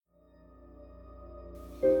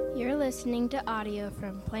You're listening to audio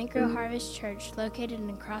from Plank Row Harvest Church located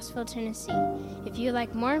in Crossville, Tennessee. If you'd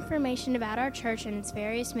like more information about our church and its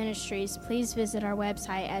various ministries, please visit our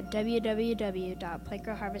website at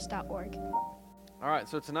www.plankrowharvest.org. All right,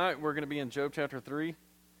 so tonight we're going to be in Job chapter 3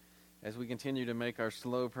 as we continue to make our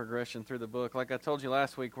slow progression through the book. Like I told you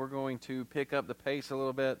last week, we're going to pick up the pace a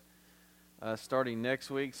little bit starting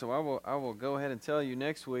next week. So I will go ahead and tell you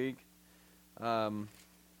next week,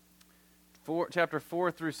 chapter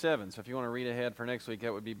 4 through 7. So if you want to read ahead for next week,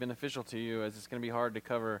 that would be beneficial to you, as it's going to be hard to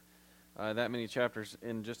cover that many chapters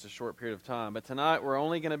in just a short period of time. But tonight we're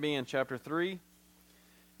only going to be in chapter 3.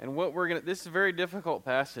 And this is a very difficult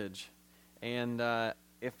passage. And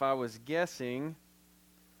if I was guessing,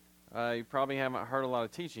 you probably haven't heard a lot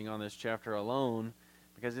of teaching on this chapter alone,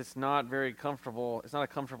 because it's not very comfortable. It's not a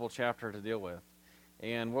comfortable chapter to deal with.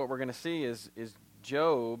 And what we're going to see is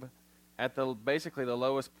Job at basically the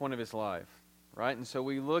lowest point of his life, right? And so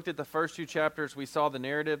we looked at the first two chapters. We saw the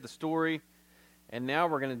narrative, the story, and now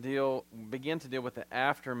we're going to begin to deal with the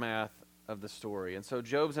aftermath of the story. And so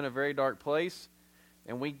Job's in a very dark place.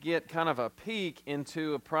 And we get kind of a peek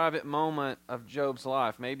into a private moment of Job's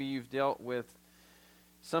life. Maybe you've dealt with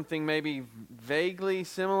something maybe vaguely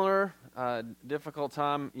similar, difficult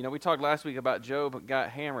time. You know, we talked last week about Job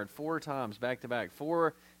got hammered 4 times back to back,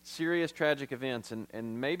 4 serious tragic events.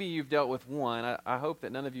 And maybe you've dealt with one. I hope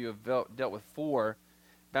that none of you have dealt with 4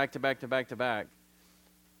 back to back to back to back.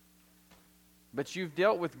 But you've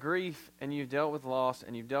dealt with grief, and you've dealt with loss,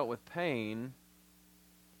 and you've dealt with pain.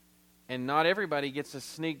 And not everybody gets a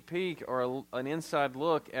sneak peek or an inside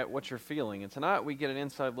look at what you're feeling. And tonight we get an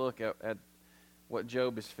inside look at what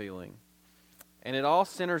Job is feeling. And it all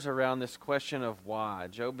centers around this question of why.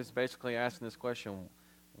 Job is basically asking this question,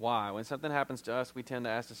 why? When something happens to us, we tend to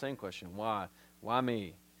ask the same question, why? Why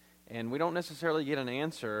me? And we don't necessarily get an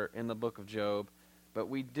answer in the book of Job, but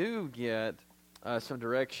we do get some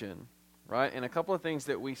direction, right? And a couple of things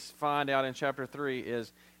that we find out in chapter 3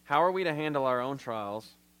 is, how are we to handle our own trials?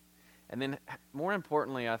 And then, more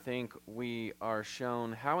importantly, I think we are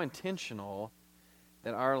shown how intentional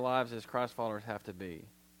that our lives as Christ followers have to be.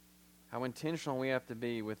 How intentional we have to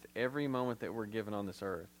be with every moment that we're given on this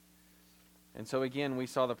earth. And so, again, we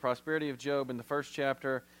saw the prosperity of Job in the first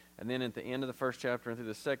chapter, and then at the end of the first chapter and through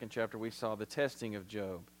the second chapter, we saw the testing of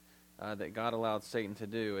Job that God allowed Satan to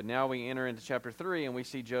do. And now we enter into chapter 3, and we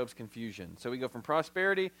see Job's confusion. So we go from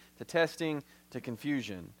prosperity to testing to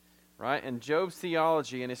confusion. Right? And Job's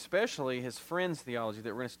theology, and especially his friend's theology that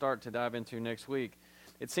we're going to start to dive into next week,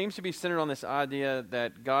 it seems to be centered on this idea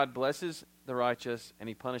that God blesses the righteous and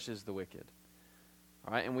he punishes the wicked.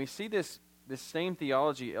 All right? And we see this same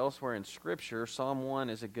theology elsewhere in Scripture. Psalm 1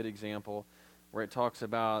 is a good example where it talks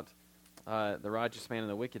about the righteous man and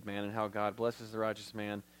the wicked man, and how God blesses the righteous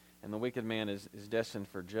man and the wicked man is destined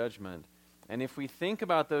for judgment. And if we think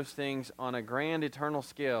about those things on a grand eternal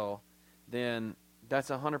scale, then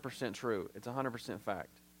that's 100% true. It's 100%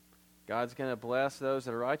 fact. God's going to bless those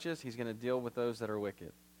that are righteous. He's going to deal with those that are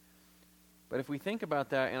wicked. But if we think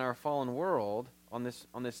about that in our fallen world, on this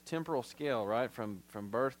temporal scale, right, from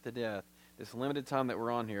birth to death, this limited time that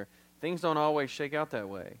we're on here, things don't always shake out that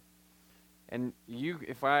way. And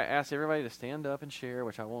if I ask everybody to stand up and share,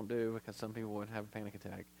 which I won't do because some people would have a panic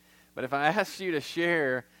attack, but if I ask you to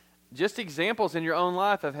share just examples in your own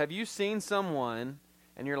life of, have you seen someone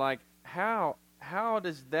and you're like, how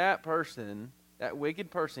does that person, that wicked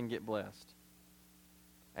person, get blessed?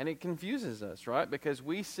 And it confuses us, right? Because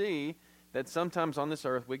we see that sometimes on this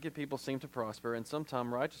earth, wicked people seem to prosper, and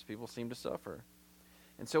sometimes righteous people seem to suffer.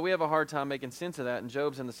 And so we have a hard time making sense of that, and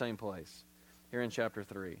Job's in the same place here in chapter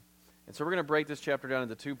 3. And so we're going to break this chapter down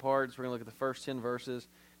into 2 parts. We're going to look at the first 10 verses,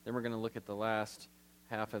 then we're going to look at the last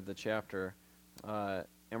half of the chapter.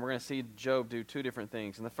 And we're going to see Job do 2 different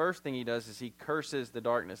things. And the first thing he does is he curses the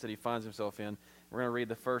darkness that he finds himself in. We're going to read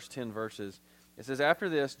the first 10 verses. It says, "After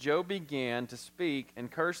this, Job began to speak and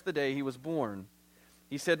cursed the day he was born.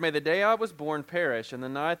 He said, 'May the day I was born perish, and the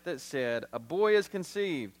night that said, a boy is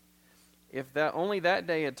conceived. If that only that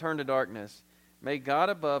day had turned to darkness, may God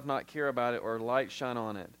above not care about it or light shine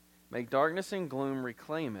on it. May darkness and gloom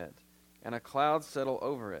reclaim it, and a cloud settle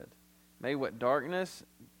over it. May what darkens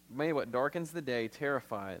the day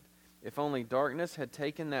terrify it. If only darkness had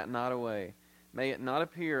taken that night away. May it not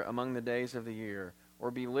appear among the days of the year,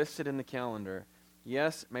 or be listed in the calendar.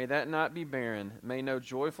 Yes, may that night be barren. May no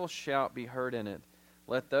joyful shout be heard in it.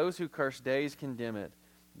 Let those who curse days condemn it.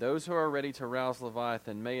 Those who are ready to rouse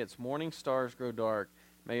Leviathan, may its morning stars grow dark.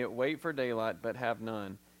 May it wait for daylight, but have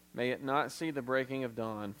none. May it not see the breaking of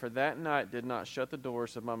dawn. For that night did not shut the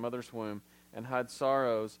doors of my mother's womb, and hide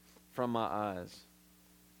sorrows from my eyes.'"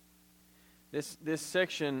 This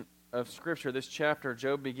section of Scripture, this chapter,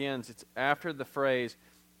 Job begins, it's after the phrase,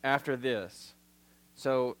 after this.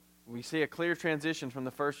 So we see a clear transition from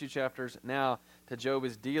the first few chapters now to Job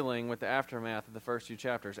is dealing with the aftermath of the first few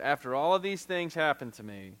chapters. After all of these things happened to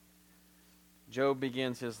me, Job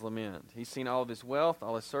begins his lament. He's seen all of his wealth,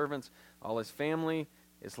 all his servants, all his family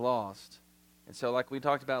is lost. And so like we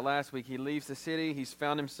talked about last week, he leaves the city. He's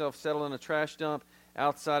found himself settled in a trash dump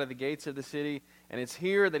outside of the gates of the city. And it's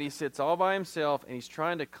here that he sits all by himself, and he's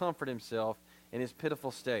trying to comfort himself in his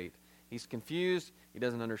pitiful state. He's confused, he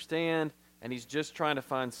doesn't understand, and he's just trying to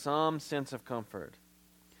find some sense of comfort.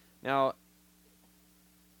 Now,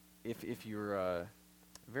 if you're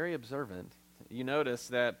very observant, you notice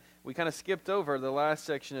that we kind of skipped over the last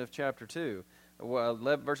section of chapter 2,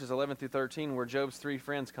 verses 11 through 13, where Job's three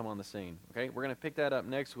friends come on the scene. Okay, we're going to pick that up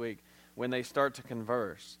next week when they start to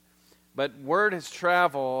converse. But word has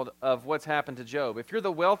traveled of what's happened to Job. If you're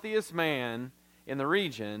the wealthiest man in the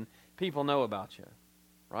region, people know about you,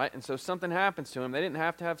 right? And so something happens to him. They didn't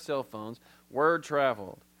have to have cell phones. Word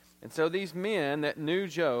traveled. And so these men that knew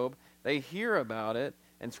Job, they hear about it,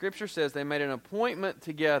 and Scripture says they made an appointment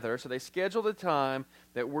together. So they scheduled a time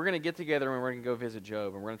that we're going to get together and we're going to go visit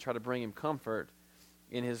Job, and we're going to try to bring him comfort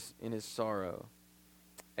in his sorrow.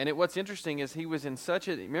 And what's interesting is he was in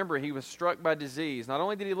remember, he was struck by disease. Not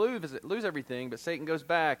only did he lose everything, but Satan goes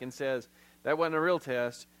back and says, that wasn't a real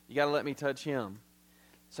test. You got to let me touch him.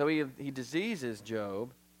 So he diseases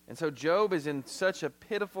Job. And so Job is in such a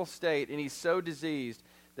pitiful state, and he's so diseased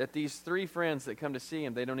that these three friends that come to see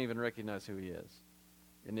him, they don't even recognize who he is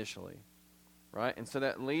initially. Right? And so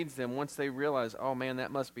that leads them, once they realize, oh man,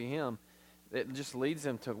 that must be him, it just leads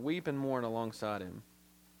them to weep and mourn alongside him.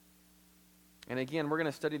 And again, we're going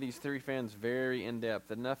to study these three friends very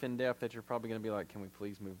in-depth, enough in-depth that you're probably going to be like, can we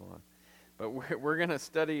please move on? But we're going to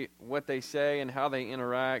study what they say and how they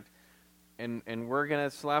interact, and we're going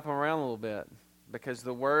to slap them around a little bit, because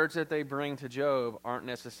the words that they bring to Job aren't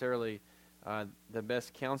necessarily the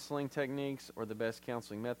best counseling techniques or the best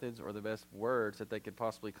counseling methods or the best words that they could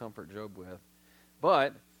possibly comfort Job with.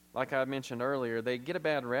 But, like I mentioned earlier, they get a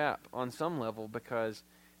bad rap on some level because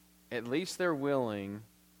at least they're willing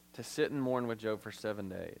to sit and mourn with Job for 7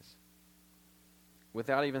 days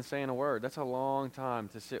without even saying a word. That's a long time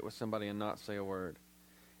to sit with somebody and not say a word.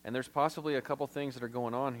 And there's possibly a couple things that are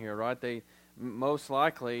going on here, right? They most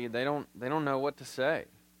likely they don't know what to say.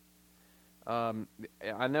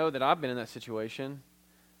 I know that I've been in that situation,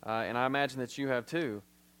 and I imagine that you have too.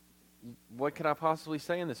 What could I possibly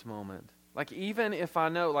say in this moment? Like, even if I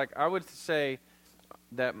know, like, I would say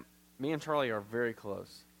that me and Charlie are very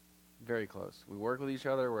close. Very close. We work with each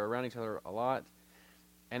other. We're around each other a lot.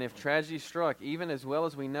 And if tragedy struck, even as well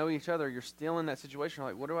as we know each other, you're still in that situation.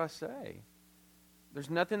 Like, what do I say? There's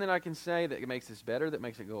nothing that I can say that makes this better, that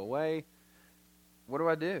makes it go away. What do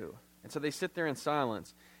I do? And so they sit there in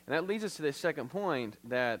silence. And that leads us to the second point,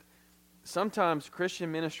 that sometimes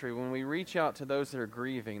Christian ministry, when we reach out to those that are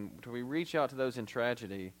grieving, when we reach out to those in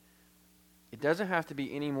tragedy, it doesn't have to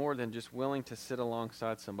be any more than just willing to sit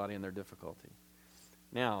alongside somebody in their difficulty.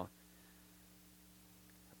 Now,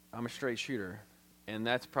 I'm a straight shooter, and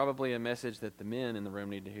that's probably a message that the men in the room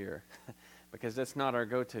need to hear, because that's not our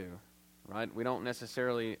go-to, right? We don't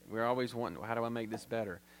necessarily, we're always wanting, how do I make this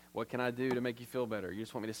better? What can I do to make you feel better? You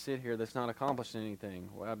just want me to sit here that's not accomplishing anything.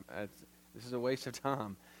 Well, this is a waste of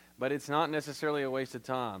time. But it's not necessarily a waste of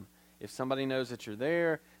time. If somebody knows that you're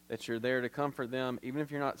there to comfort them, even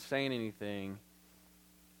if you're not saying anything,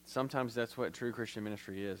 sometimes that's what true Christian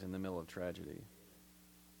ministry is in the middle of tragedy.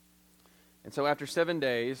 And so after 7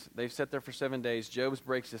 days, they've sat there for 7 days, Job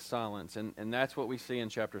breaks his silence, and that's what we see in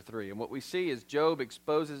chapter 3. And what we see is Job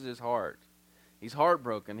exposes his heart. He's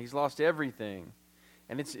heartbroken. He's lost everything.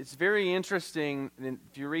 And it's very interesting,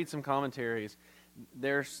 if you read some commentaries,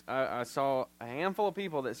 I saw a handful of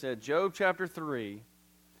people that said Job chapter 3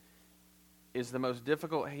 is the most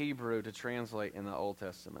difficult Hebrew to translate in the Old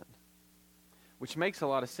Testament, which makes a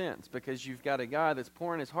lot of sense, because you've got a guy that's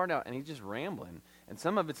pouring his heart out and he's just rambling, and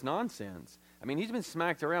some of it's nonsense. I mean, he's been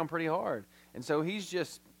smacked around pretty hard, and so he's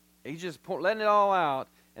just letting it all out,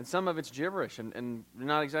 and some of it's gibberish, and you're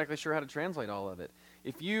not exactly sure how to translate all of it.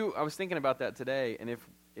 I was thinking about that today, and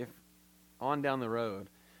if on down the road,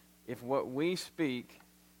 if what we speak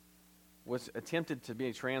was attempted to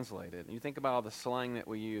be translated, and you think about all the slang that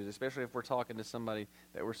we use, especially if we're talking to somebody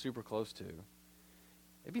that we're super close to,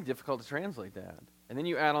 it'd be difficult to translate that. And then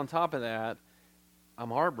you add on top of that, I'm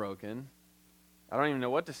heartbroken. I don't even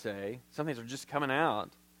know what to say. Some things are just coming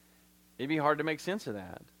out. It'd be hard to make sense of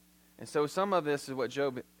that. And so some of this is what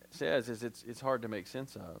Job says, is it's hard to make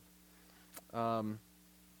sense of.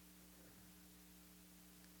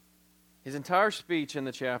 His entire speech in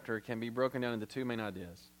the chapter can be broken down into two main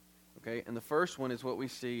ideas. Okay? And the first one is what we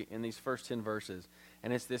see in these first 10 verses.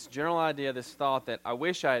 And it's this general idea, this thought that I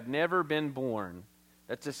wish I had never been born.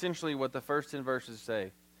 That's essentially what the first 10 verses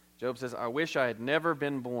say. Job says, I wish I had never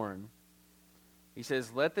been born. He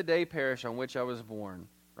says, let the day perish on which I was born.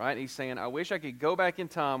 Right? He's saying, I wish I could go back in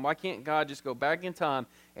time. Why can't God just go back in time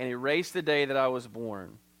and erase the day that I was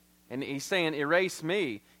born? And he's saying, erase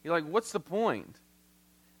me. You're like, what's the point?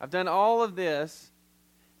 I've done all of this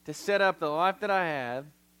to set up the life that I have.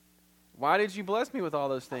 Why did you bless me with all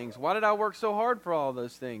those things? Why did I work so hard for all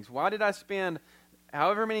those things? Why did I spend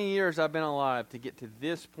however many years I've been alive to get to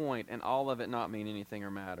this point and all of it not mean anything or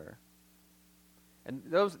matter? And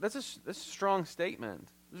that's a strong statement.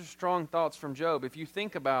 Those are strong thoughts from Job. If you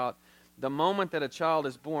think about the moment that a child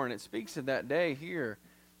is born, it speaks of that day here.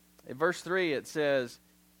 In verse 3, it says,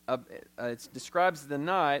 it describes the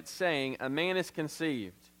night saying, a man is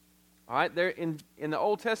conceived. All right, there in the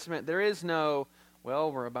Old Testament, there is no,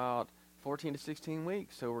 well, we're about 14 to 16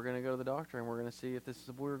 weeks, so we're going to go to the doctor and we're going to see if this is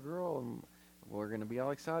a boy or girl, and we're going to be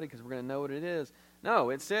all excited because we're going to know what it is.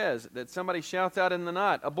 No, it says that somebody shouts out in the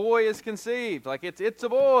night, a boy is conceived, like it's a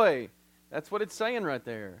boy. That's what it's saying right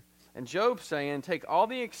there. And Job's saying, take all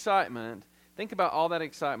the excitement, think about all that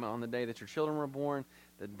excitement on the day that your children were born,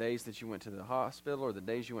 the days that you went to the hospital or the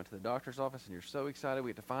days you went to the doctor's office and you're so excited.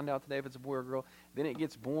 We get to find out today if it's a boy or girl. Then it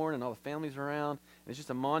gets born and all the family's around. And it's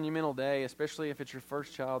just a monumental day, especially if it's your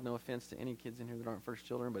first child. No offense to any kids in here that aren't first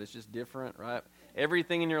children, but it's just different, right?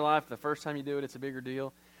 Everything in your life, the first time you do it, it's a bigger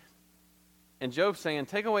deal. And Job's saying,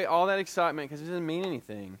 take away all that excitement because it doesn't mean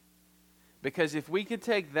anything. Because if we could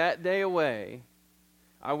take that day away,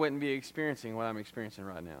 I wouldn't be experiencing what I'm experiencing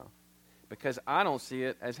right now. Because I don't see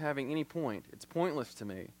it as having any point. It's pointless to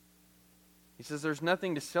me. He says there's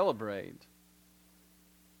nothing to celebrate.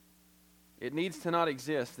 It needs to not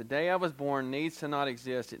exist. The day I was born needs to not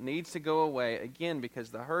exist. It needs to go away, again, because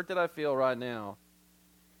the hurt that I feel right now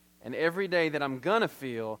and every day that I'm going to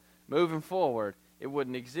feel moving forward, it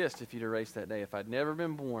wouldn't exist if you'd erased that day. If I'd never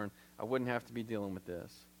been born, I wouldn't have to be dealing with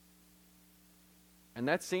this. And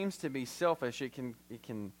that seems to be selfish. We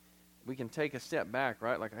can take a step back,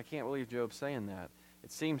 right? Like, I can't believe Job's saying that.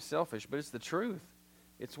 It seems selfish, but it's the truth.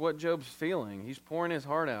 It's what Job's feeling. He's pouring his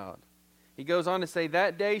heart out. He goes on to say,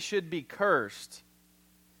 that day should be cursed.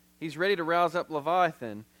 He's ready to rouse up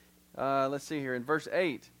Leviathan. Let's see here. In verse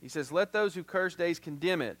 8, he says, let those who curse days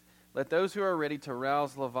condemn it. Let those who are ready to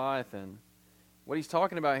rouse Leviathan. What he's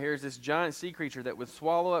talking about here is this giant sea creature that would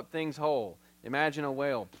swallow up things whole. Imagine a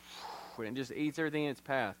whale. And just eats everything in its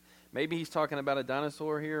path. Maybe he's talking about a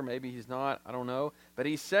dinosaur here. Maybe he's not. I don't know. But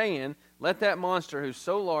he's saying, let that monster who's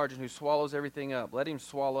so large and who swallows everything up, let him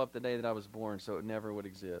swallow up the day that I was born so it never would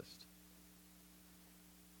exist.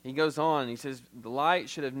 He goes on. He says, the light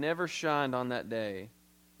should have never shined on that day.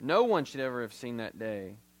 No one should ever have seen that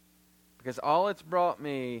day. Because all it's brought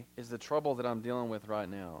me is the trouble that I'm dealing with right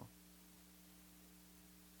now.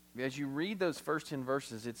 As you read those first 10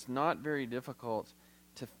 verses, it's not very difficult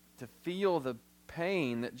to feel the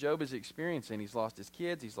pain that Job is experiencing. He's lost his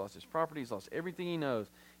kids, he's lost his property, he's lost everything he knows.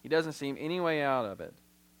 He doesn't see any way out of it.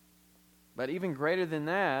 But even greater than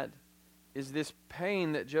that is this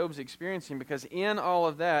pain that Job's experiencing, because in all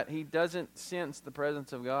of that, he doesn't sense the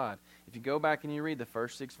presence of God. If you go back and you read the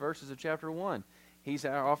first 6 verses of chapter 1, he's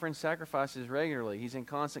offering sacrifices regularly. He's in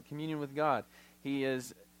constant communion with God. He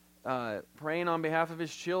is praying on behalf of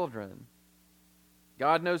his children.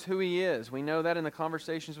 God knows who he is. We know that in the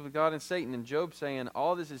conversations with God and Satan. And Job saying,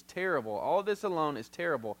 all this is terrible. All this alone is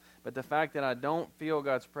terrible. But the fact that I don't feel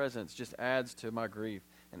God's presence just adds to my grief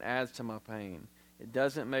and adds to my pain. It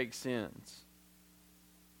doesn't make sense.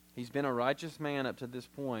 He's been a righteous man up to this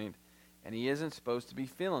point, and he isn't supposed to be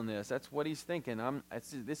feeling this. That's what he's thinking.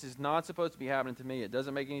 This is not supposed to be happening to me. It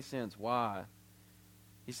doesn't make any sense. Why?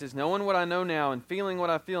 He says, knowing what I know now and feeling what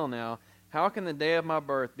I feel now, how can the day of my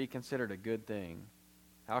birth be considered a good thing?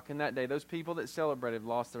 How can that day, those people that celebrated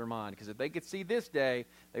lost their mind? Because if they could see this day,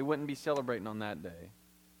 they wouldn't be celebrating on that day.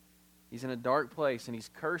 He's in a dark place, and he's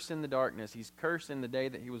cursed in the darkness. He's cursed in the day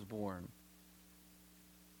that he was born.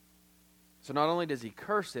 So not only does he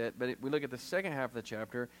curse it, but we look at the second half of the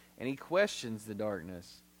chapter, and he questions the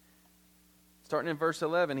darkness. Starting in verse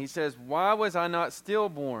 11, he says, why was I not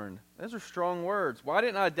stillborn? Those are strong words. Why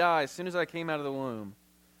didn't I die as soon as I came out of the womb?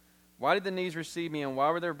 Why did the knees receive me, and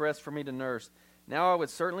why were there breasts for me to nurse? Now I would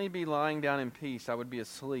certainly be lying down in peace. I would be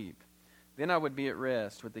asleep. Then I would be at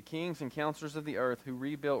rest with the kings and counselors of the earth who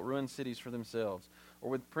rebuilt ruined cities for themselves, or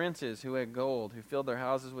with princes who had gold, who filled their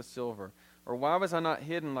houses with silver. Or why was I not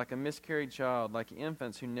hidden like a miscarried child, like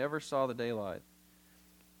infants who never saw the daylight?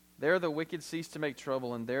 There the wicked cease to make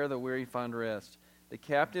trouble, and there the weary find rest. The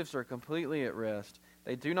captives are completely at rest.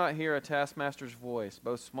 They do not hear a taskmaster's voice.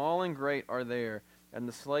 Both small and great are there, and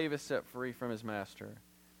the slave is set free from his master.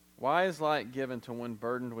 Why is light given to one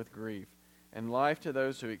burdened with grief, and life to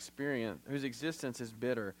those whose existence is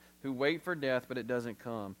bitter, who wait for death but it doesn't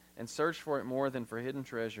come, and search for it more than for hidden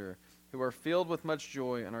treasure, who are filled with much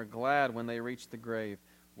joy and are glad when they reach the grave?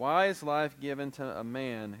 Why is life given to a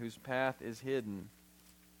man whose path is hidden,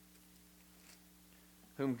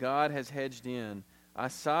 whom God has hedged in? I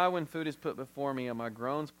sigh when food is put before me, and my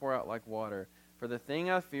groans pour out like water. For the thing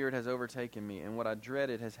I feared has overtaken me, and what I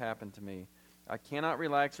dreaded has happened to me. I cannot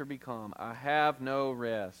relax or be calm. I have no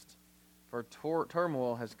rest, for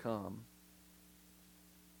turmoil has come.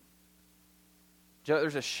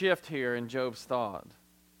 There's a shift here in Job's thought.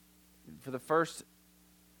 For the first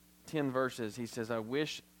 10 verses, he says, I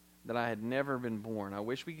wish that I had never been born. I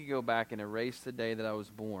wish we could go back and erase the day that I was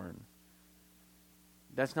born.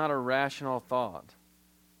 That's not a rational thought,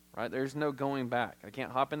 right? There's no going back. I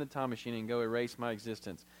can't hop in the time machine and go erase my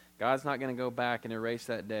existence. God's not going to go back and erase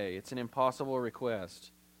that day. It's an impossible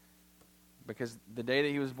request because the day that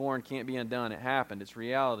he was born can't be undone. It happened. It's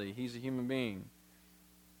reality. He's a human being.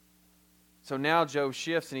 So now Job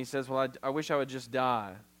shifts and he says, well, I wish I would just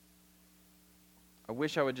die. I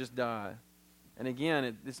wish I would just die. And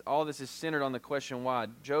again, all this is centered on the question why.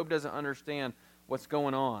 Job doesn't understand what's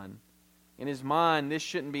going on. In his mind, this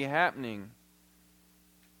shouldn't be happening.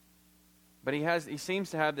 But he seems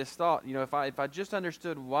to have this thought, if I just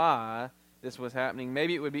understood why this was happening,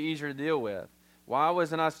 maybe it would be easier to deal with. Why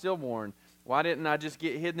wasn't I stillborn? Why didn't I just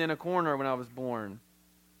get hidden in a corner when I was born?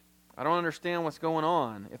 I don't understand what's going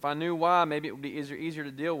on. If I knew why, maybe it would be easier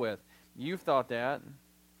to deal with. You've thought that.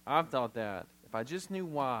 I've thought that. If I just knew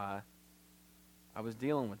why I was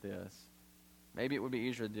dealing with this, maybe it would be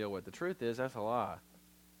easier to deal with. The truth is, that's a lie.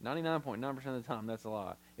 99.9% of the time, that's a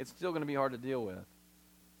lie. It's still going to be hard to deal with.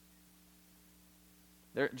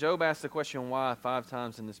 Job asked the question why 5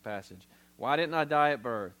 times in this passage. Why didn't I die at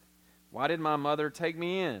birth? Why did my mother take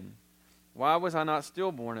me in? Why was I not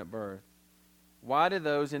stillborn at birth? Why do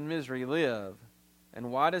those in misery live?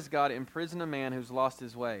 And why does God imprison a man who's lost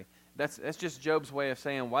his way? That's just Job's way of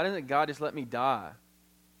saying, why doesn't God just let me die?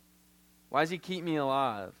 Why does he keep me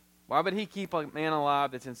alive? Why would he keep a man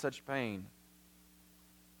alive that's in such pain?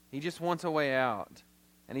 He just wants a way out.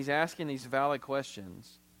 And he's asking these valid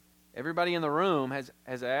questions. Everybody in the room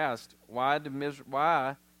has asked, why do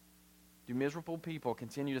miserable people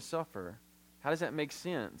continue to suffer? How does that make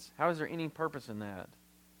sense? How is there any purpose in that?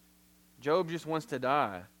 Job just wants to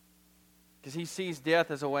die because he sees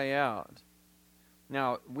death as a way out.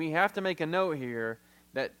 Now, we have to make a note here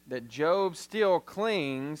that Job still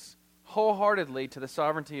clings wholeheartedly to the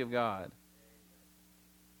sovereignty of God.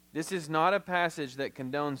 This is not a passage that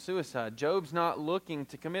condones suicide. Job's not looking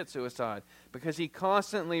to commit suicide because he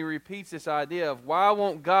constantly repeats this idea of, why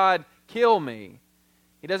won't God kill me?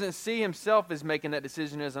 He doesn't see himself as making that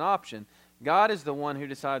decision as an option. God is the one who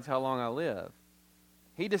decides how long I live.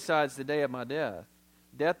 He decides the day of my death.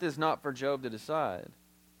 Death is not for Job to decide.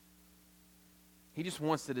 He just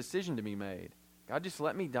wants the decision to be made. God, just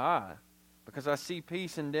let me die because I see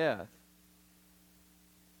peace in death.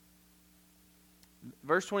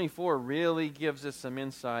 Verse 24 really gives us some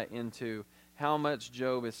insight into how much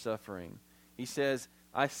Job is suffering. He says,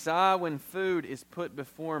 I sigh when food is put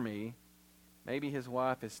before me. Maybe his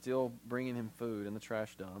wife is still bringing him food in the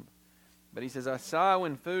trash dump. But he says, I sigh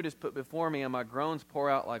when food is put before me and my groans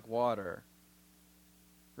pour out like water.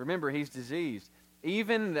 Remember, he's diseased.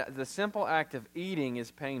 Even the simple act of eating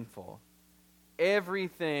is painful.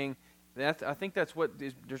 Everything, I think that's what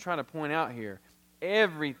they're trying to point out here.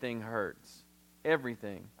 Everything hurts.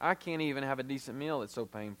 Everything. I can't even have a decent meal. It's so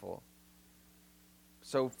painful.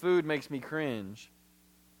 So food makes me cringe.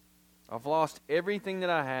 I've lost everything that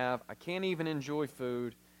I have. I can't even enjoy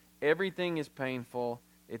food. Everything is painful.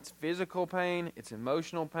 It's physical pain. It's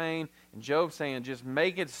emotional pain. And Job's saying, just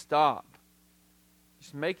make it stop.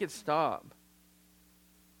 Just make it stop.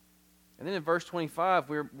 And then in verse 25,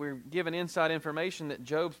 we're given inside information that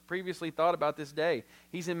Job's previously thought about this day.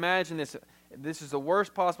 He's imagined this is the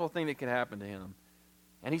worst possible thing that could happen to him.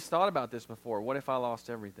 And he's thought about this before. What if I lost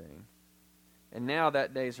everything? And now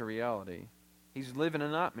that day's a reality. He's living a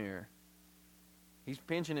nightmare. He's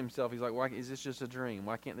pinching himself. He's like, why is this just a dream?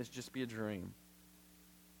 Why can't this just be a dream?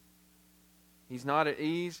 He's not at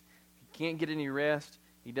ease. He can't get any rest.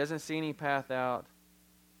 He doesn't see any path out.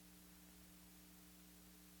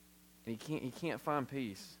 And he can't find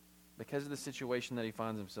peace because of the situation that he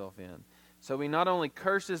finds himself in. So he not only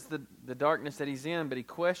curses the darkness that he's in, but he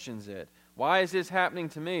questions it. Why is this happening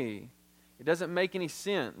to me? It doesn't make any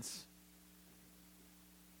sense.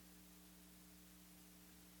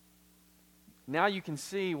 Now you can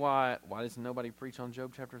see why doesn't nobody preach on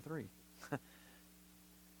Job chapter 3?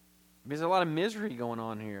 There's a lot of misery going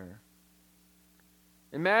on here.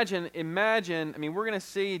 Imagine, I mean, we're going to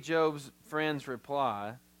see Job's friends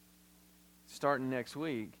reply starting next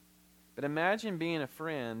week. But imagine being a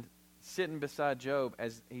friend sitting beside Job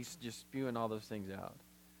as he's just spewing all those things out.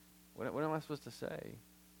 What am I supposed to say?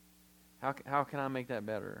 How can I make that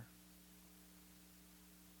better?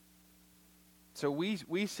 So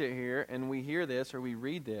we sit here and we hear this or we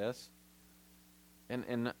read this,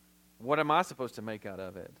 and what am I supposed to make out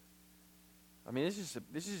of it? I mean,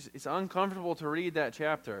 it's uncomfortable to read that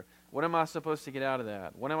chapter. What am I supposed to get out of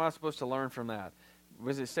that? What am I supposed to learn from that?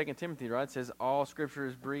 Was it 2 Timothy, right? It says all Scripture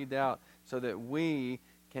is breathed out so that we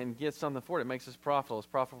can get something for it. It makes us profitable. It's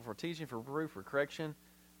profitable for teaching, for reproof, for correction,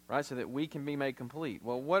 right? So that we can be made complete.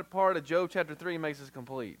 Well, what part of Job chapter 3 makes us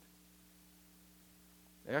complete?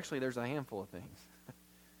 Actually, there's a handful of things.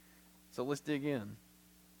 So let's dig in.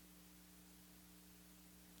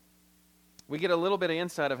 We get a little bit of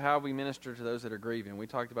insight of how we minister to those that are grieving. We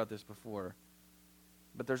talked about this before.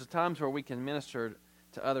 But there's times where we can minister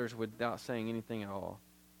to others without saying anything at all.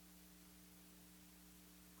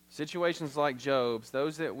 Situations like Job's,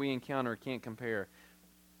 those that we encounter can't compare.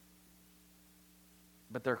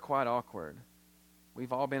 But they're quite awkward.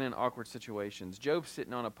 We've all been in awkward situations. Job's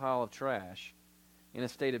sitting on a pile of trash in a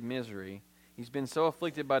state of misery. He's been so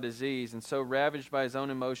afflicted by disease and so ravaged by his own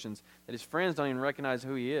emotions that his friends don't even recognize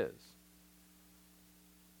who he is.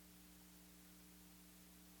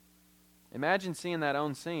 Imagine seeing that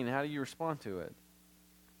own scene. How do you respond to it?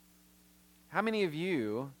 How many of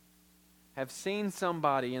you have seen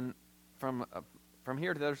somebody from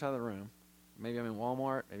here to the other side of the room? Maybe I'm in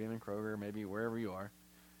Walmart, maybe I'm in Kroger, maybe wherever you are.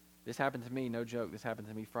 This happened to me, no joke. This happened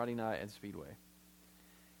to me Friday night at Speedway.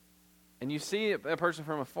 And you see a person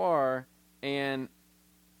from afar, and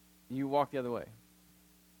you walk the other way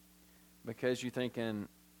because you're thinking,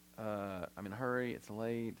 I'm in a hurry. It's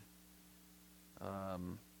late. I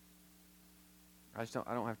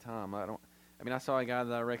don't have time. I saw a guy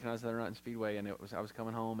that I recognized the other night in Speedway, and I was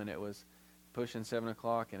coming home, and it was pushing 7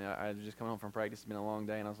 o'clock, and I had just come home from practice. It's been a long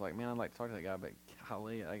day, and I was like, man, I'd like to talk to that guy, but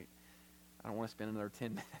golly, I don't want to spend another 10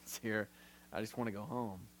 minutes here. I just want to go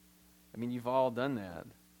home. I mean, you've all done that,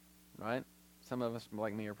 right? Some of us,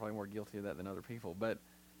 like me, are probably more guilty of that than other people. But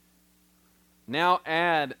now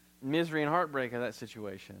add misery and heartbreak of that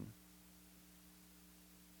situation.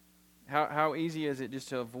 How easy is it just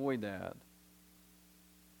to avoid that?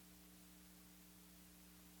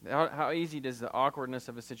 How easy does the awkwardness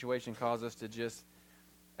of a situation cause us to just...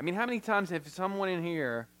 I mean, how many times have someone in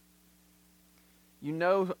here, you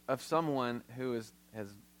know of someone who is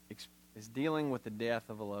dealing with the death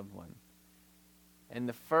of a loved one, and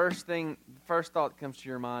the first thought that comes to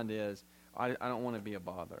your mind is, I don't want to be a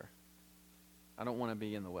bother. I don't want to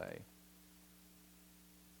be in the way.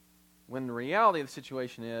 When the reality of the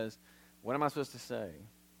situation is, what am I supposed to say?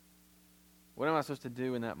 What am I supposed to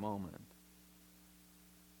do in that moment?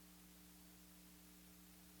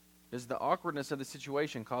 Does the awkwardness of the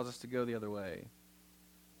situation cause us to go the other way?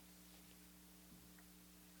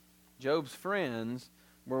 Job's friends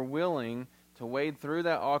were willing to wade through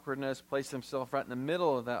that awkwardness, place themselves right in the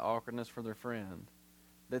middle of that awkwardness for their friend.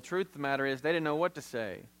 The truth of the matter is they didn't know what to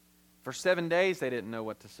say. For 7 days they didn't know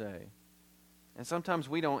what to say. And sometimes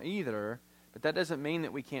we don't either, but that doesn't mean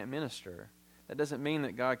that we can't minister. That doesn't mean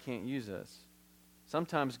that God can't use us.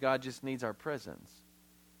 Sometimes God just needs our presence.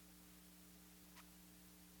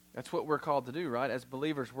 That's what we're called to do, right? As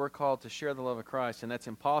believers, we're called to share the love of Christ, and that's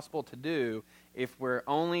impossible to do if we're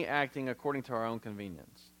only acting according to our own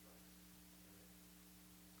convenience.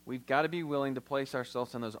 We've got to be willing to place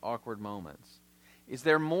ourselves in those awkward moments. Is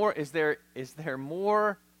there more, this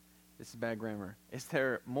is bad grammar, is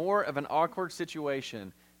there more of an awkward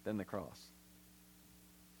situation than the cross?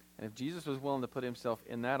 And if Jesus was willing to put himself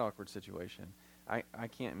in that awkward situation, I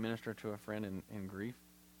can't minister to a friend in grief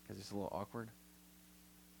because it's a little awkward.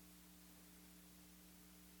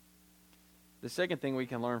 The second thing we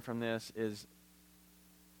can learn from this is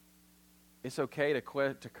it's okay to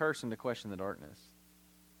curse and to question the darkness.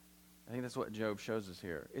 I think that's what Job shows us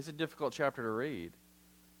here. It's a difficult chapter to read.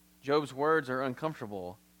 Job's words are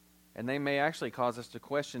uncomfortable, and they may actually cause us to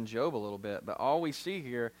question Job a little bit, but all we see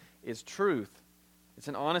here is truth. It's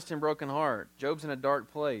an honest and broken heart. Job's in a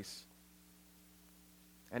dark place.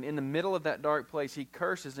 And in the middle of that dark place, he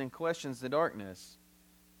curses and questions the darkness.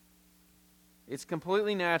 It's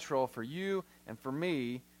completely natural for you and for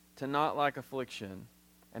me to not like affliction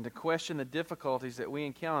and to question the difficulties that we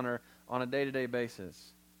encounter on a day-to-day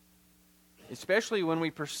basis. especially when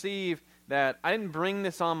we perceive that I didn't bring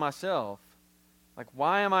this on myself. Like,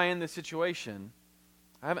 why am I in this situation?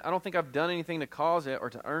 I don't think I've done anything to cause it or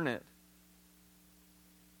to earn it.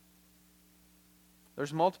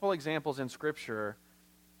 There's multiple examples in Scripture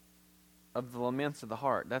of the laments of the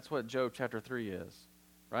heart. That's what Job chapter 3 is,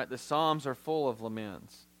 right? The Psalms are full of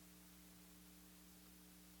laments.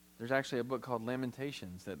 There's actually a book called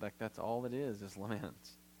Lamentations that's all it is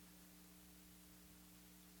laments.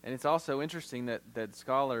 And it's also interesting that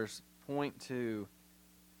scholars point to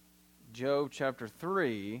Job chapter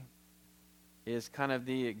 3 is kind of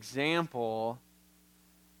the example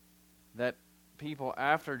that people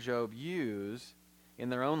after Job use in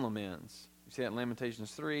their own laments. You see that in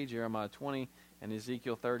Lamentations 3, Jeremiah 20, and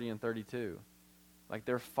Ezekiel 30 and 32. Like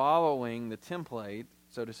they're following the template,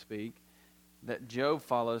 so to speak, that Job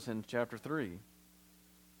follows in chapter 3.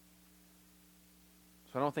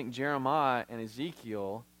 So I don't think Jeremiah and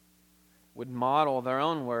Ezekiel would model their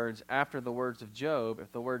own words after the words of Job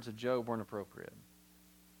if the words of Job weren't appropriate.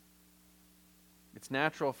 It's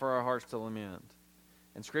natural for our hearts to lament.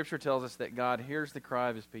 And Scripture tells us that God hears the cry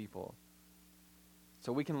of His people.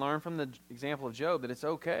 So we can learn from the example of Job that it's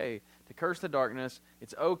okay to curse the darkness.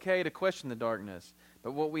 It's okay to question the darkness.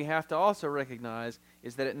 But what we have to also recognize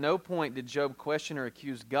is that at no point did Job question or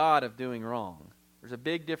accuse God of doing wrong. There's a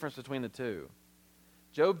big difference between the two.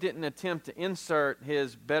 Job didn't attempt to insert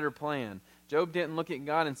his better plan. Job didn't look at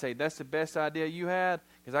God and say, that's the best idea you had,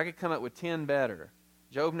 because I could come up with 10 better.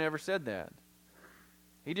 Job never said that.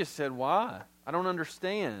 He just said, why? I don't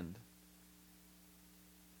understand.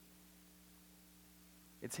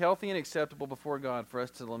 It's healthy and acceptable before God for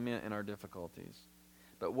us to lament in our difficulties.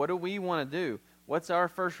 But what do we want to do? What's our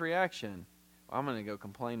first reaction? Well, I'm going to go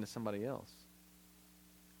complain to somebody else.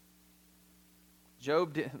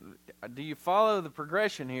 Do you follow the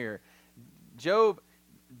progression here? Job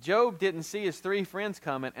didn't see his 3 friends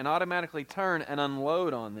coming and automatically turn and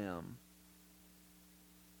unload on them.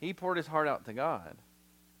 He poured his heart out to God.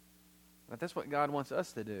 But that's what God wants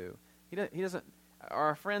us to do. He doesn't. Are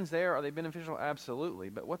our friends there? Are they beneficial? Absolutely.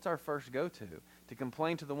 But what's our first go-to? To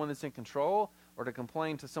complain to the one that's in control or to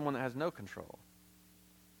complain to someone that has no control?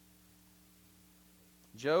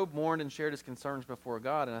 Job mourned and shared his concerns before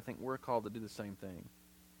God, and I think we're called to do the same thing.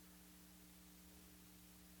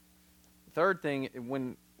 Third thing,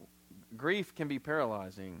 when grief can be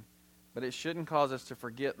paralyzing, but it shouldn't cause us to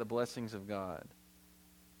forget the blessings of God.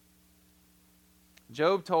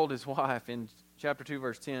 Job told his wife in chapter 2,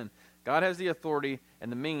 verse 10, God has the authority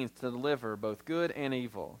and the means to deliver both good and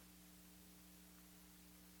evil.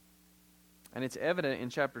 And it's evident in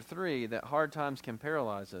chapter 3 that hard times can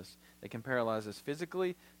paralyze us. They can paralyze us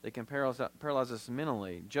physically. They can paralyze us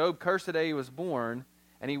mentally. Job cursed the day he was born,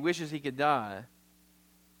 and he wishes he could die.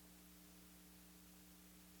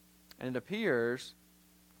 And it appears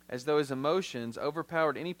as though his emotions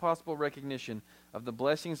overpowered any possible recognition of the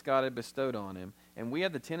blessings God had bestowed on him. And we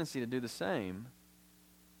have the tendency to do the same.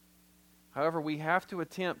 However, we have to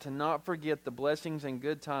attempt to not forget the blessings and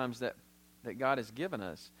good times that God has given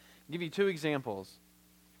us. I'll give you 2 examples.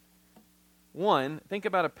 One, think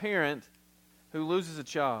about a parent who loses a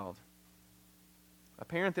child. A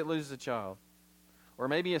parent that loses a child. Or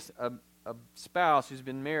maybe a spouse who's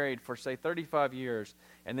been married for, say, 35 years,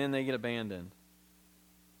 and then they get abandoned.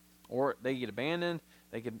 Or they get abandoned,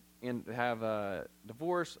 they could have a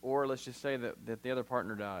divorce, or let's just say that the other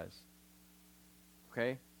partner dies.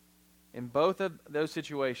 Okay? In both of those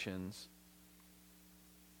situations,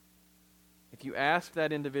 if you ask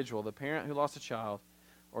that individual, the parent who lost a child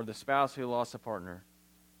or the spouse who lost a partner,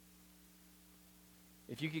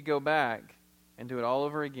 if you could go back and do it all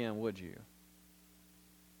over again, would you?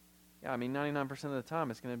 Yeah, 99% of the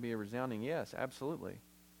time it's going to be a resounding yes, absolutely.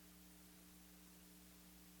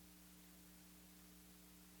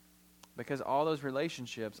 Because all those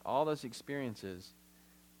relationships, all those experiences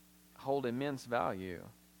hold immense value.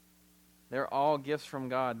 They're all gifts from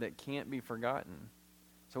God that can't be forgotten.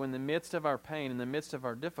 So in the midst of our pain, in the midst of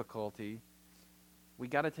our difficulty, we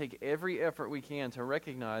got to take every effort we can to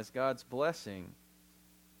recognize God's blessing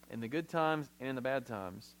in the good times and in the bad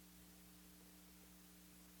times.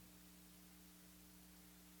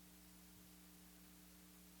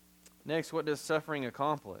 Next, what does suffering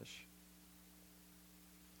accomplish?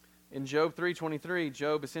 In Job 3:23,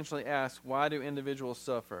 Job essentially asks, why do individuals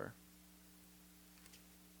suffer?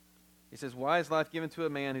 He says, why is life given to a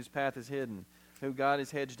man whose path is hidden, who God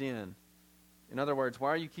has hedged in? In other words, why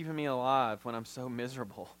are you keeping me alive when I'm so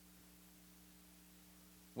miserable?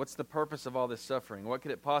 What's the purpose of all this suffering? What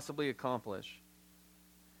could it possibly accomplish?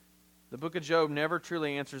 The book of Job never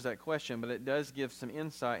truly answers that question, but it does give some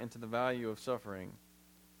insight into the value of suffering.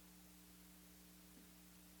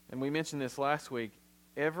 and we mentioned this last week,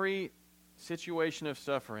 every situation of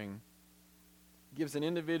suffering gives an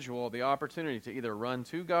individual the opportunity to either run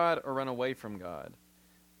to God or run away from God.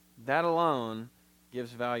 That alone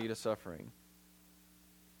gives value to suffering.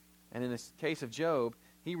 And in the case of Job,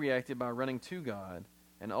 he reacted by running to God,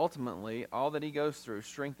 and ultimately, all that he goes through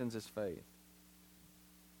strengthens his faith.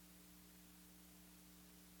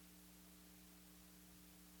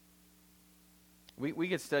 We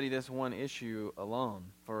could study this one issue alone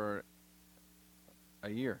for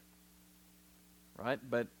a year, right?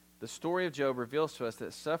 But the story of Job reveals to us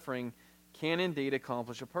that suffering can indeed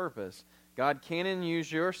accomplish a purpose. God can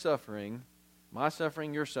use your suffering, my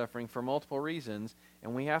suffering, your suffering, for multiple reasons,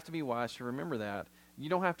 and we have to be wise to remember that. You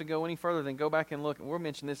don't have to go any further than go back and look, and we'll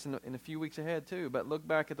mention this in a few weeks ahead too, but look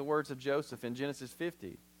back at the words of Joseph in Genesis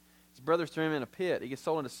 50. His brothers threw him in a pit. He gets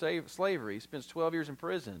sold into slavery. He spends 12 years in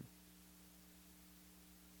prison.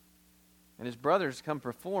 And his brothers come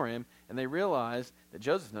before him, and they realize that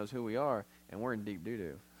Joseph knows who we are, and we're in deep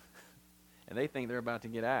doo-doo. And they think they're about to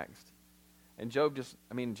get axed. And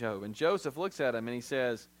And Joseph looks at him, and he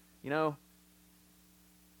says, you know,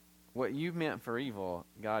 what you meant for evil,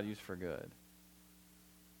 God used for good.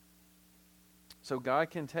 So God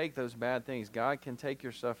can take those bad things. God can take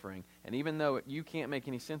your suffering. And even though you can't make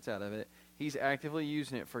any sense out of it, He's actively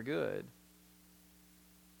using it for good.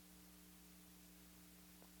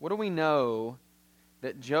 What do we know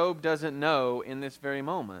that Job doesn't know in this very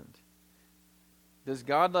moment? Does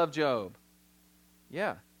God love Job?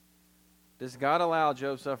 Yeah. Does God allow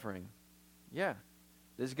Job suffering? Yeah.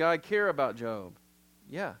 Does God care about Job?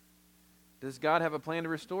 Yeah. Does God have a plan to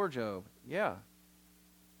restore Job? Yeah.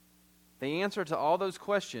 The answer to all those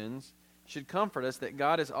questions should comfort us that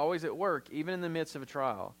God is always at work, even in the midst of a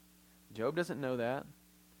trial. Job doesn't know that.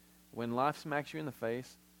 When life smacks you in the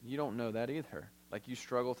face, you don't know that either. Like you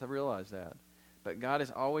struggle to realize that. But God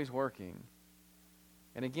is always working.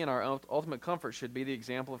 And again, our ultimate comfort should be the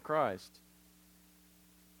example of Christ.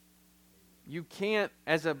 You can't,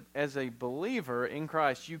 as a believer in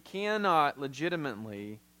Christ, you cannot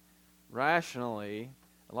legitimately, rationally,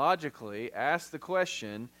 logically ask the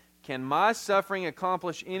question, can my suffering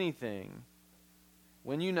accomplish anything?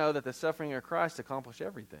 When you know that the suffering of Christ accomplished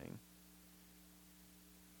everything.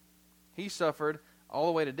 He suffered all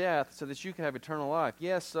the way to death so that you can have eternal life.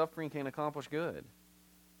 Yes, suffering can accomplish good.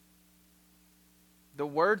 The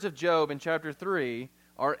words of Job in chapter 3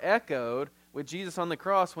 are echoed with Jesus on the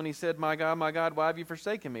cross when he said, my God, why have you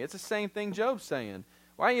forsaken me? It's the same thing Job's saying.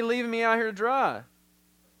 Why are you leaving me out here to dry?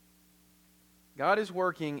 God is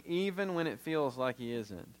working even when it feels like He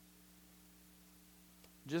isn't.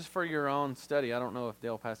 Just for your own study, I don't know if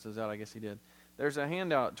Dale passed those out. I guess he did. There's a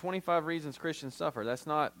handout, 25 reasons Christians suffer. That's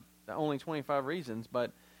not the only 25 reasons,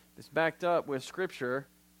 but it's backed up with Scripture.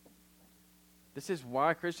 This is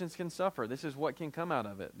why Christians can suffer. This is what can come out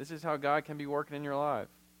of it. This is how God can be working in your life.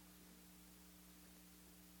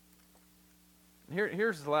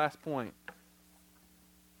 Here's the last point,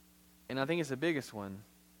 and I think it's the biggest one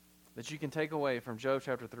that you can take away from Job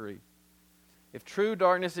chapter 3. If true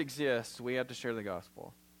darkness exists, we have to share the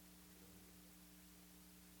gospel.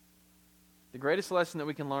 The greatest lesson that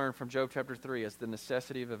we can learn from Job chapter 3 is the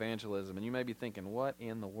necessity of evangelism. And you may be thinking, what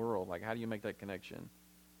in the world? Like, how do you make that connection?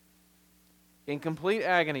 In complete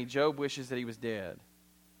agony, Job wishes that he was dead.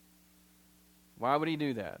 Why would he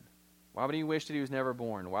do that? Why would he wish that he was never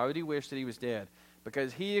born? Why would he wish that he was dead?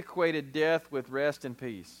 Because he equated death with rest and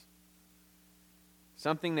peace.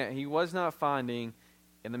 Something that he was not finding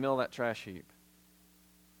in the middle of that trash heap.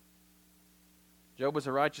 Job was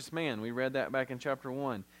a righteous man. We read that back in chapter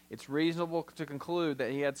 1. It's reasonable to conclude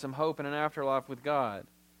that he had some hope in an afterlife with God.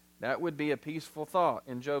 That would be a peaceful thought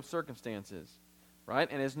in Job's circumstances, right?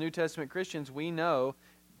 And as New Testament Christians, we know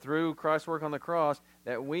through Christ's work on the cross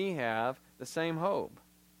that we have the same hope.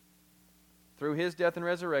 Through His death and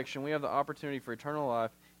resurrection, we have the opportunity for eternal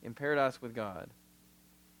life in paradise with God.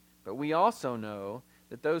 But we also know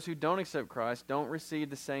that those who don't accept Christ don't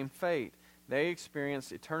receive the same fate. They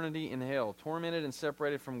experience eternity in hell, tormented and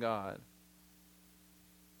separated from God.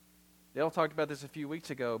 Dale talked about this a few weeks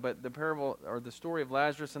ago, but the parable or the story of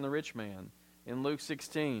Lazarus and the rich man in Luke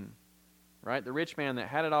 16, right? The rich man that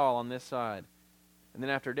had it all on this side, and then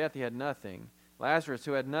after death he had nothing. Lazarus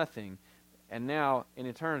who had nothing, and now in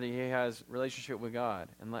eternity he has relationship with God.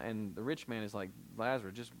 And the rich man is like,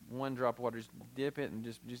 Lazarus, just one drop of water, just dip it and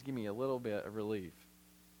just give me a little bit of relief.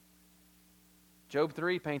 Job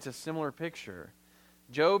 3 paints a similar picture.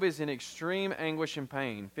 Job is in extreme anguish and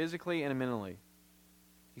pain, physically and mentally.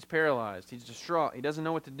 He's paralyzed. He's distraught. He doesn't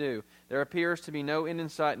know what to do. There appears to be no end in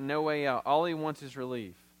sight and no way out. All he wants is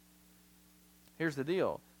relief. Here's the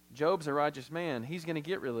deal. Job's a righteous man. He's going to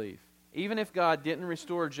get relief. Even if God didn't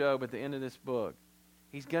restore Job at the end of this book,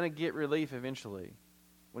 he's going to get relief eventually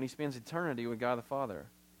when he spends eternity with God the Father.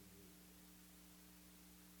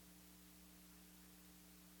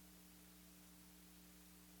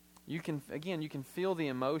 You can feel the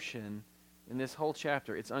emotion in this whole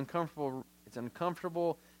chapter. It's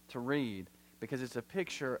uncomfortable to read because it's a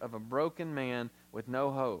picture of a broken man with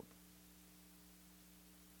no hope.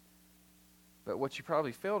 But what you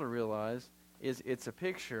probably fail to realize is it's a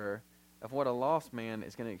picture of what a lost man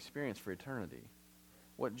is going to experience for eternity.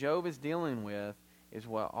 What Job is dealing with is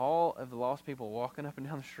what all of the lost people walking up and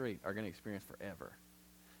down the street are going to experience forever.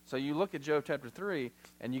 So you look at Job chapter 3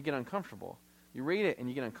 and you get uncomfortable. You read it and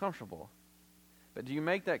you get uncomfortable. But do you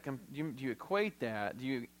make that? Do you equate that?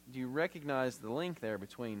 Do you recognize the link there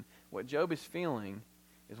between what Job is feeling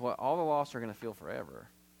is what all the lost are going to feel forever?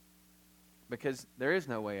 Because there is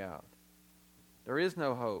no way out. There is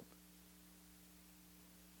no hope.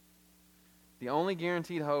 The only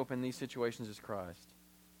guaranteed hope in these situations is Christ.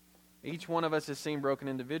 Each one of us has seen broken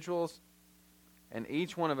individuals, and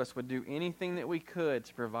each one of us would do anything that we could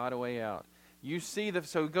to provide a way out.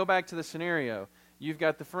 So go back to the scenario. You've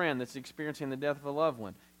got the friend that's experiencing the death of a loved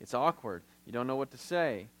one. It's awkward. You don't know what to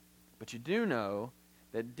say. But you do know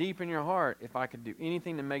that deep in your heart, if I could do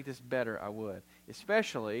anything to make this better, I would.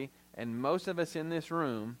 Especially, and most of us in this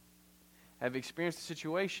room have experienced a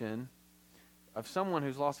situation of someone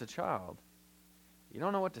who's lost a child. You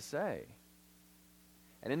don't know what to say.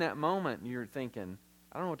 And in that moment, you're thinking,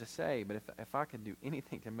 I don't know what to say, but if I could do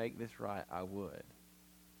anything to make this right, I would.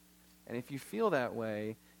 And if you feel that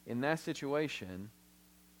way in that situation,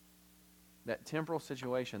 that temporal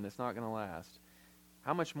situation that's not going to last,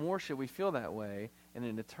 how much more should we feel that way in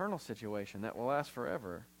an eternal situation that will last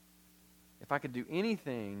forever? If I could do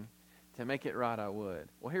anything to make it right, I would.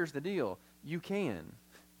 Well, here's the deal. You can.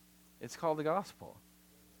 It's called the gospel.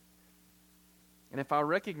 And if I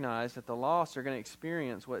recognize that the lost are going to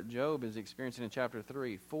experience what Job is experiencing in chapter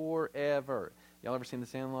 3 forever. Y'all ever seen The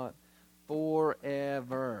Sandlot?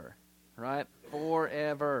 Forever. Right?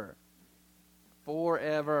 Forever.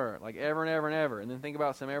 Forever. Like ever and ever and ever. And then think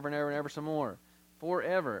about some ever and ever and ever some more.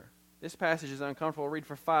 Forever. This passage is uncomfortable to read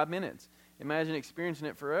for 5 minutes. Imagine experiencing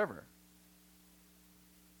it forever.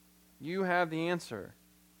 You have the answer.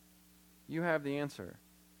 You have the answer.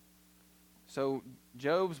 So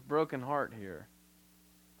Job's broken heart here,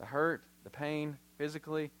 the hurt, the pain,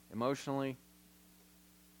 physically, emotionally,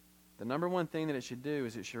 the number one thing that it should do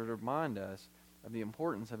is it should remind us of the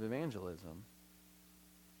importance of evangelism.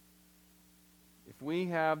 If we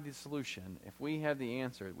have the solution, if we have the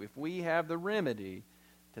answer, if we have the remedy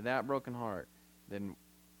to that broken heart, then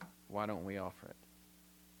why don't we offer it?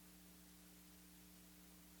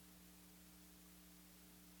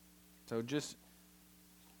 So just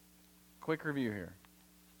quick review here.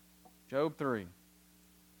 Job 3.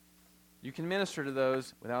 You can minister to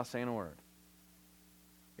those without saying a word.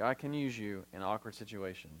 God can use you in awkward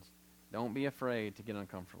situations. Don't be afraid to get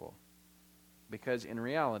uncomfortable. Because in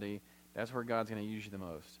reality, that's where God's going to use you the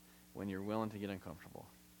most, when you're willing to get uncomfortable.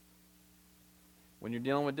 When you're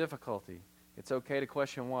dealing with difficulty, it's okay to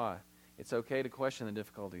question why. It's okay to question the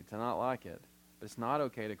difficulty, to not like it. But it's not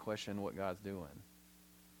okay to question what God's doing.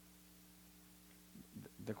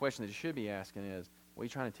 The question that you should be asking is, what are you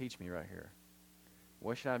trying to teach me right here?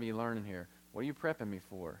 What should I be learning here? What are you prepping me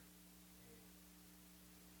for?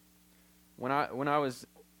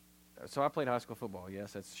 So I played high school football.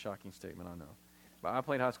 Yes, that's a shocking statement, I know. But I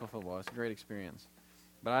played high school football. It's a great experience.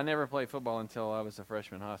 But I never played football until I was a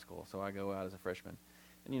freshman in high school, so I go out as a freshman.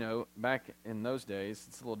 And, back in those days,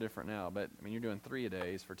 it's a little different now, but, you're doing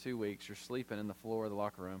 3-a-days for 2 weeks. You're sleeping in the floor of the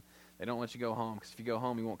locker room. They don't let you go home, because if you go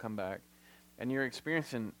home, you won't come back. And you're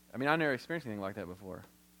experiencing, I never experienced anything like that before.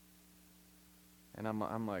 And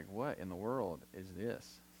I'm like, what in the world is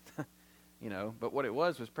this? But what it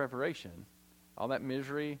was preparation. All that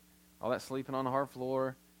misery, all that sleeping on the hard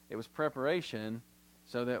floor, it was preparation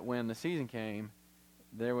so that when the season came,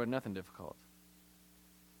 there was nothing difficult.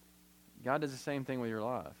 God does the same thing with your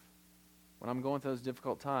life. When I'm going through those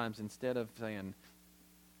difficult times, instead of saying,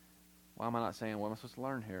 why am I not saying, what am I supposed to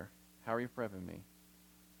learn here? How are you prepping me?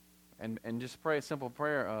 And just pray a simple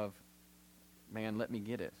prayer of, man, let me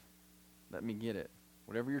get it. Let me get it.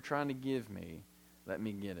 Whatever you're trying to give me, let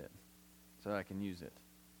me get it so that I can use it.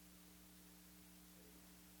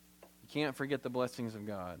 You can't forget the blessings of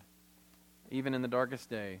God. Even in the darkest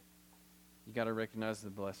day, you got to recognize the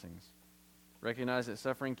blessings. Recognize that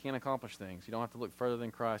suffering can accomplish things. You don't have to look further than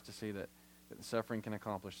Christ to see that the suffering can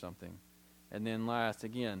accomplish something. And then last,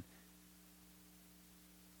 again,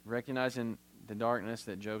 recognizing the darkness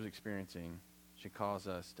that Job's experiencing should cause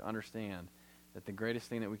us to understand that the greatest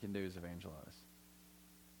thing that we can do is evangelize.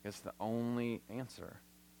 It's the only answer.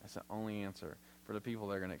 That's the only answer for the people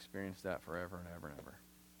that are going to experience that forever and ever and ever.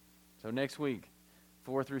 So next week,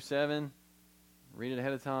 4 through 7, read it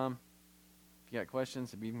ahead of time. If you got questions,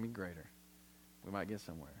 it'd even be greater. We might get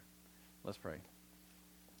somewhere. Let's pray.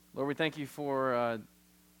 Lord, we thank you for,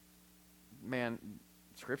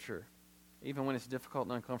 Scripture, even when it's difficult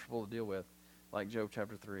and uncomfortable to deal with, like Job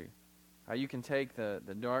chapter 3. How you can take the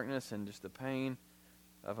darkness and just the pain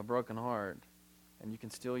of a broken heart, and you can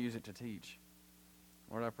still use it to teach.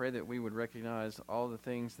 Lord, I pray that we would recognize all the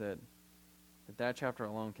things that chapter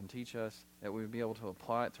alone can teach us, that we would be able to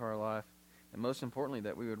apply it to our life, and most importantly,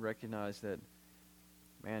 that we would recognize that,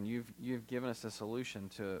 man, you've given us a solution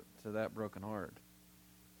to that broken heart.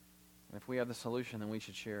 And if we have the solution, then we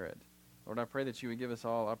should share it. Lord, I pray that you would give us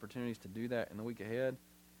all opportunities to do that in the week ahead,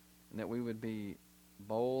 and that we would be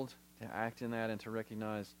bold to act in that and to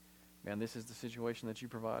recognize, man, this is the situation that you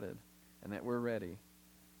provided, and that we're ready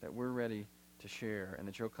to share, and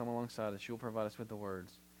that you'll come alongside us, you'll provide us with the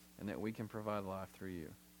words, and that we can provide life through you.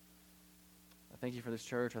 I thank you for this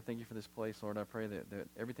church. I thank you for this place, Lord. I pray that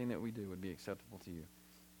everything that we do would be acceptable to you.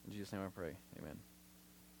 In Jesus' name I pray. Amen.